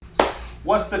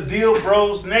What's the deal,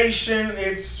 Bros Nation?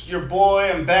 It's your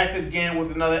boy. I'm back again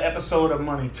with another episode of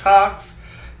Money Talks.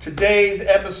 Today's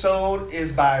episode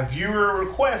is by viewer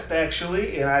request,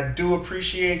 actually, and I do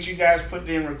appreciate you guys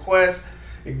putting in requests.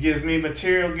 It gives me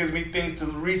material, gives me things to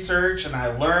research, and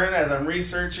I learn as I'm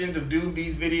researching to do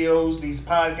these videos, these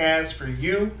podcasts for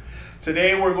you.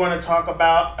 Today we're going to talk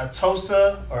about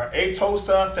Atossa or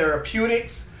Atossa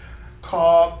Therapeutics,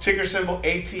 called ticker symbol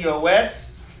ATOS.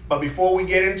 But before we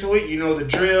get into it, you know the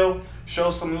drill.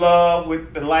 Show some love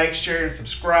with the like, share, and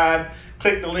subscribe.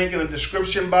 Click the link in the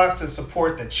description box to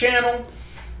support the channel.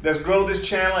 Let's grow this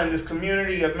channel and this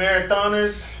community of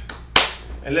marathoners.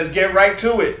 And let's get right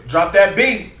to it. Drop that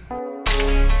beat.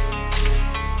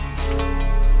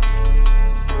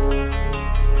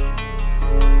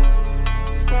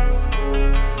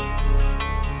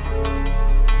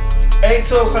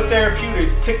 Atossa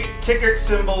Therapeutics, ticker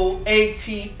symbol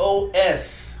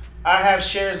ATOS. I have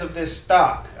shares of this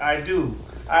stock. I do.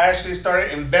 I actually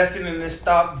started investing in this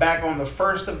stock back on the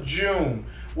 1st of June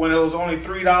when it was only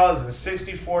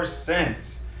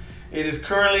 $3.64. It is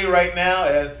currently right now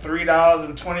at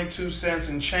 $3.22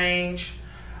 and change.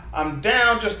 I'm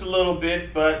down just a little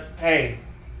bit, but hey,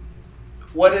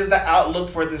 what is the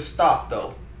outlook for this stock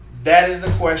though? That is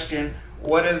the question.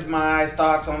 What is my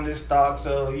thoughts on this stock?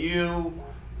 So you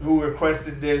who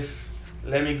requested this,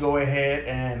 let me go ahead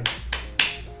and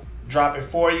drop it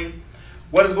for you.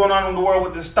 What is going on in the world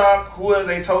with this stock? Who is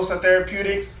Atossa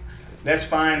Therapeutics? Let's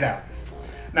find out.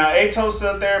 Now,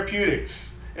 Atossa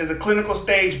Therapeutics is a clinical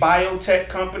stage biotech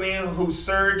company whose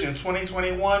surge in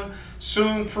 2021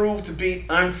 soon proved to be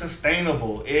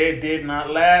unsustainable. It did not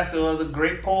last. It was a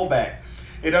great pullback.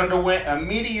 It underwent a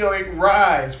meteoric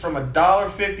rise from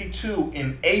 $1.52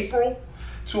 in April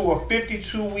to a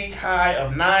 52-week high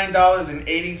of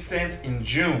 $9.80 in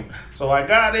June. So I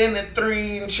got in at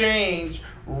 $3 and change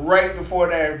right before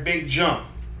that big jump.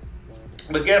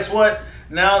 But guess what?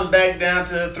 Now it's back down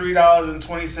to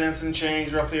 $3.20 and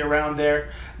change, roughly around there.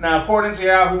 Now, according to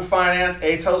Yahoo Finance,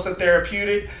 Atossa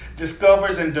Therapeutic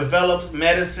discovers and develops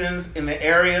medicines in the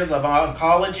areas of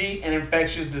oncology and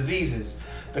infectious diseases.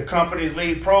 The company's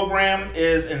lead program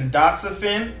is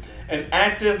endoxifen, an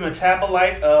active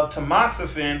metabolite of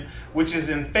tamoxifen, which is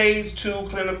in phase 2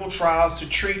 clinical trials to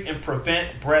treat and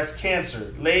prevent breast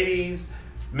cancer. Ladies,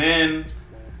 men,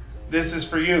 this is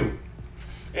for you.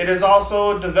 It is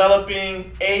also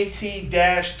developing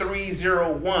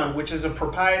AT-301, which is a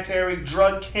proprietary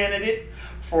drug candidate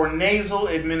for nasal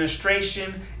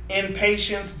administration in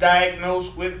patients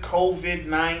diagnosed with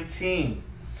COVID-19.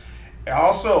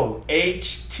 Also,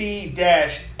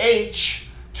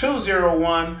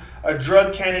 HT-H201, a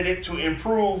drug candidate to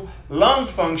improve lung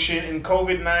function in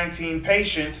COVID-19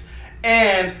 patients,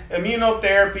 and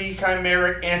immunotherapy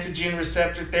chimeric antigen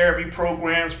receptor therapy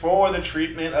programs for the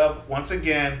treatment of, once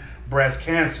again, breast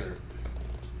cancer.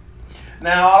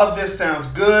 Now, all of this sounds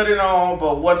good and all,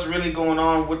 but what's really going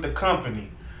on with the company?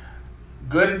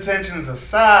 Good intentions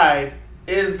aside,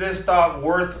 is this stock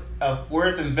worth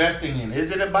investing in? Is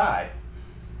it a buy?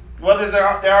 Well,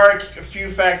 there are a few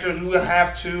factors we will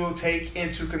have to take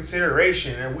into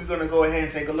consideration, and we're going to go ahead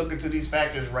and take a look into these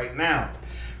factors right now.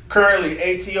 Currently,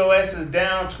 ATOS is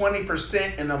down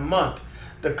 20% in a month.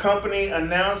 The company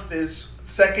announced its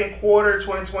second quarter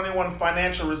 2021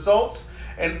 financial results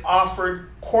and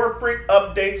offered corporate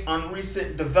updates on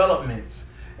recent developments.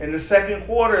 In the second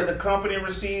quarter, the company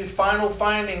received final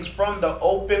findings from the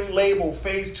open label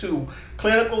phase 2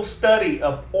 clinical study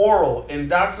of oral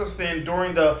endoxifen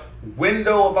during the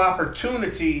window of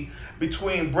opportunity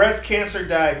between breast cancer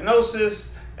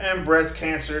diagnosis and breast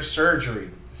cancer surgery.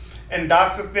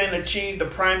 Endoxifen achieved the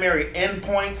primary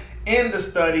endpoint in the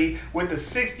study with a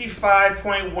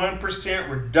 65.1%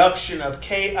 reduction of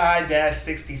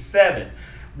Ki-67,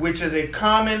 which is a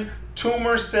common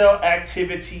tumor cell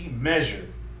activity measure.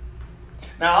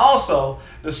 Now also,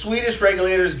 the Swedish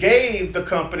regulators gave the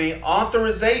company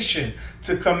authorization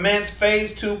to commence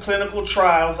phase 2 clinical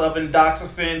trials of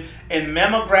endoxifen in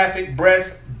mammographic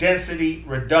breast density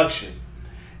reduction.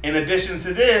 In addition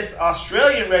to this,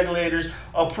 Australian regulators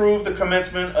approved the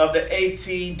commencement of the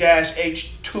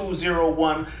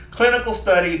AT-H201 clinical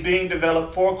study being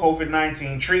developed for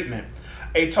COVID-19 treatment.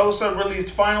 Atossa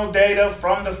released final data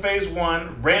from the phase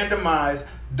 1 randomized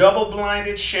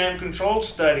double-blinded sham-controlled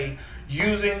study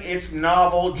using its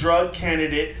novel drug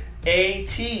candidate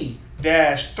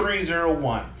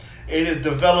AT-301. It is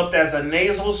developed as a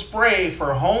nasal spray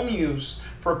for home use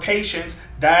for patients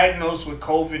diagnosed with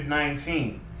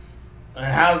COVID-19. And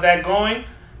how's that going?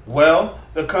 Well,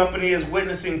 the company is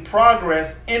witnessing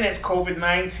progress in its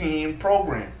COVID-19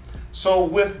 program. So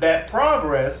with that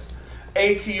progress,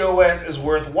 ATOS is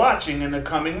worth watching in the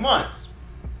coming months.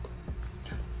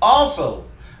 Also,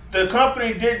 the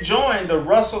company did join the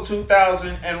Russell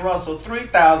 2000 and Russell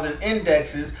 3000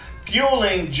 indexes,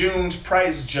 fueling June's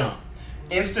price jump.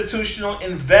 Institutional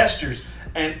investors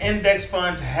and index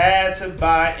funds had to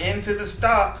buy into the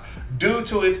stock due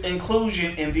to its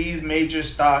inclusion in these major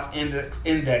stock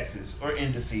indexes or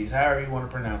indices, however you want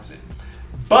to pronounce it.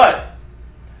 But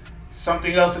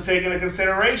something else to take into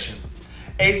consideration.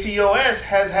 ATOS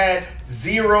has had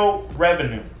zero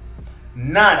revenue.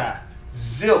 Nada.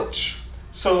 Zilch.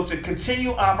 So to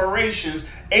continue operations,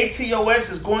 ATOS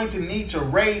is going to need to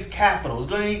raise capital. It's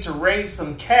going to need to raise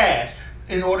some cash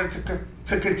in order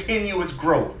to continue its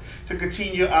growth, to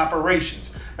continue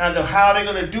operations. Now, how they're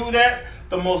going to do that,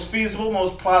 the most feasible,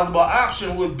 most plausible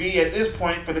option would be at this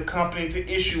point for the company to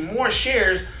issue more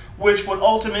shares, which would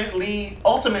ultimately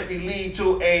lead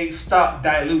to a stock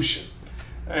dilution.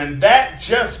 And that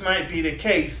just might be the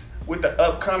case with the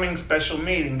upcoming special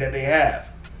meeting that they have.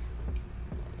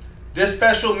 This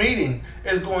special meeting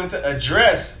is going to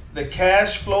address the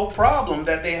cash flow problem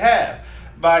that they have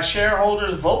by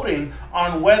shareholders voting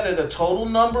on whether the total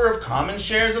number of common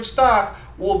shares of stock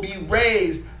will be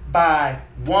raised by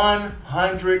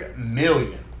 100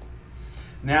 million.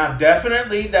 Now,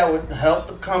 definitely that would help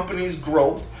the company's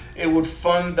growth. It would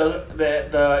fund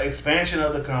the expansion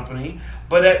of the company.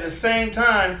 But at the same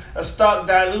time, a stock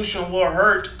dilution will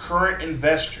hurt current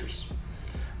investors.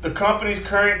 The company's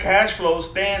current cash flow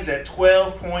stands at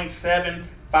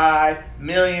 $12.75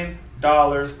 million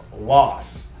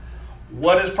loss.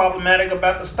 What is problematic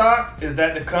about the stock is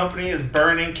that the company is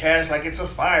burning cash like it's a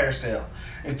fire sale.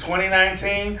 In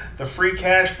 2019, the free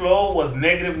cash flow was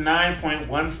negative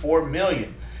 $9.14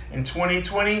 million. In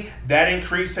 2020, that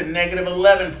increased to negative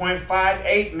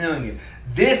 $11.58 million.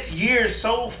 This year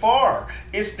so far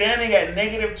is standing at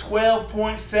negative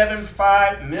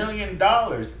 $12.75 million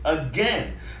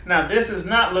again. Now, this is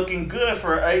not looking good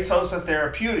for Atossa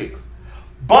Therapeutics.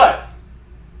 But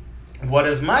what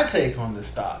is my take on the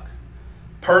stock?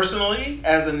 Personally,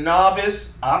 as a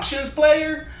novice options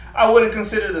player, I wouldn't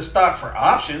consider the stock for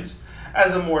options.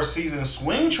 As a more seasoned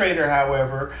swing trader,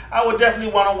 however, I would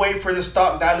definitely want to wait for the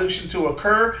stock dilution to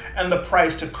occur and the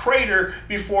price to crater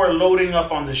before loading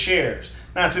up on the shares.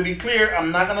 Now, to be clear,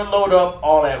 I'm not going to load up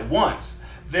all at once.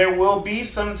 There will be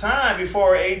some time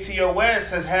before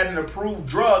ATOS has had an approved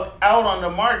drug out on the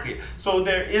market, so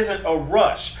there isn't a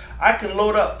rush. I can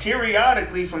load up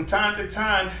periodically from time to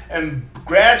time and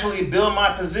gradually build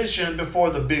my position before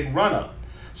the big run-up.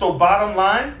 So bottom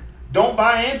line, don't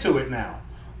buy into it now.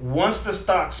 Once the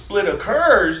stock split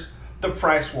occurs, the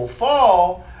price will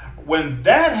fall. When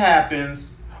that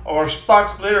happens, or stock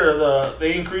split or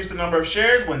they increase the number of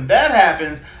shares, when that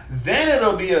happens, then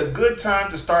it'll be a good time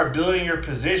to start building your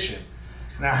position.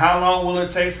 Now, how long will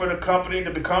it take for the company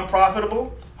to become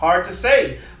profitable? Hard to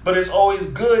say, but it's always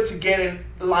good to get in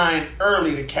line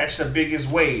early to catch the biggest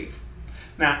wave.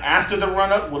 Now, after the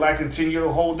run-up, will I continue to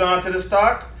hold on to the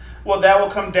stock? Well, that will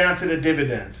come down to the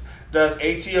dividends. Does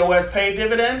ATOS pay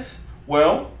dividends?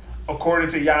 Well, according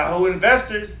to Yahoo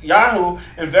investors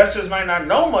might not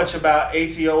know much about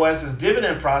ATOS's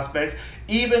dividend prospects,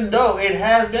 even though it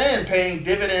has been paying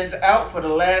dividends out for the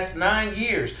last 9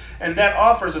 years, and that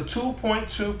offers a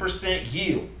 2.2%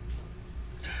 yield.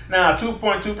 Now, a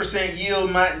 2.2%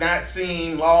 yield might not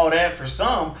seem all that for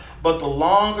some, but the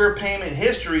longer payment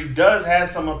history does have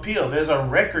some appeal. There's a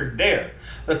record there.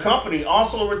 The company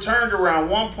also returned around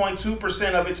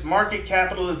 1.2% of its market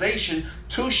capitalization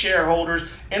to shareholders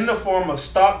in the form of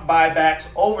stock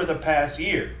buybacks over the past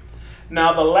year.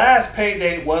 Now, the last pay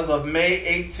date was of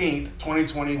May 18th,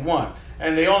 2021,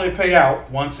 and they only pay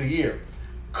out once a year.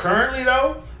 Currently,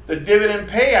 though, the dividend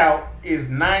payout is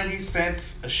 90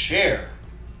 cents a share.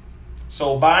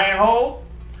 So buy and hold?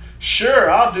 Sure,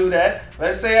 I'll do that.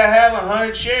 Let's say I have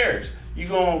 100 shares. You're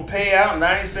going to pay out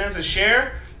 90 cents a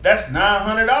share? That's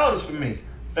 $900 for me.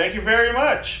 Thank you very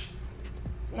much.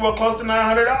 Well, close to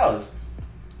 $900.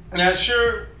 Now,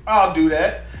 sure, I'll do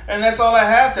that. And that's all I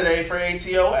have today for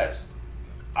ATOS.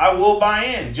 I will buy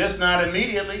in, just not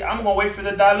immediately. I'm going to wait for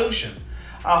the dilution.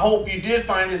 I hope you did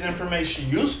find this information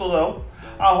useful, though.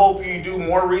 I hope you do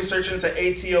more research into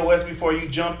ATOS before you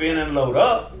jump in and load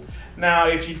up. Now,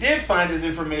 if you did find this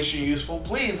information useful,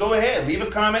 please go ahead, leave a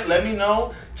comment, let me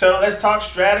know. Let's talk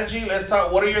strategy. Let's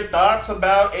talk, what are your thoughts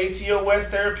about ATOS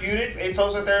Therapeutics,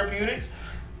 Atossa Therapeutics?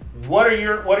 What are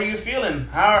you feeling?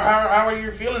 How are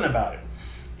you feeling about it?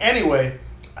 Anyway,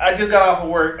 I just got off of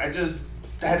work. I just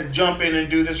had to jump in and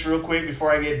do this real quick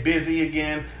before I get busy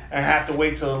again and have to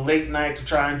wait till late night to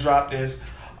try and drop this.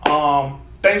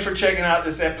 Thanks for checking out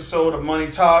this episode of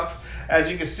Money Talks. As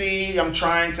you can see, I'm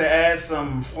trying to add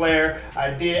some flair.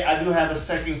 I do have a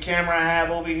second camera I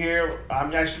have over here.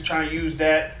 I'm actually trying to use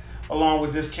that along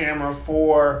with this camera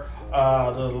for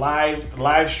the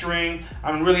live stream.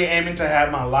 I'm really aiming to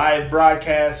have my live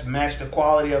broadcast match the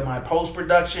quality of my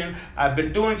post-production. I've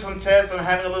been doing some tests. I'm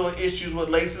having a little issues with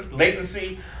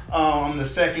latency on the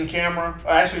second camera.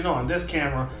 Actually, no, on this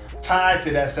camera, tied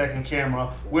to that second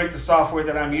camera with the software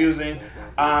that I'm using.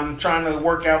 I'm trying to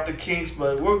work out the kinks,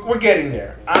 but we're getting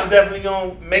there. I'm definitely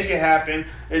gonna make it happen.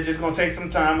 It's just gonna take some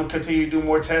time. I'll continue to do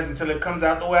more tests until it comes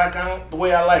out the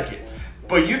way I like it.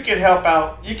 But you can help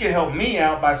out. You can help me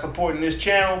out by supporting this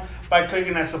channel by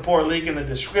clicking that support link in the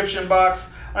description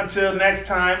box. Until next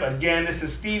time, again, this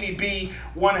is Stevie B,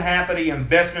 one half of the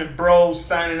Investment Bros,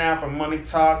 signing out for Money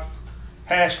Talks.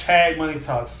 #Money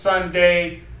Talks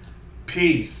Sunday.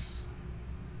 Peace.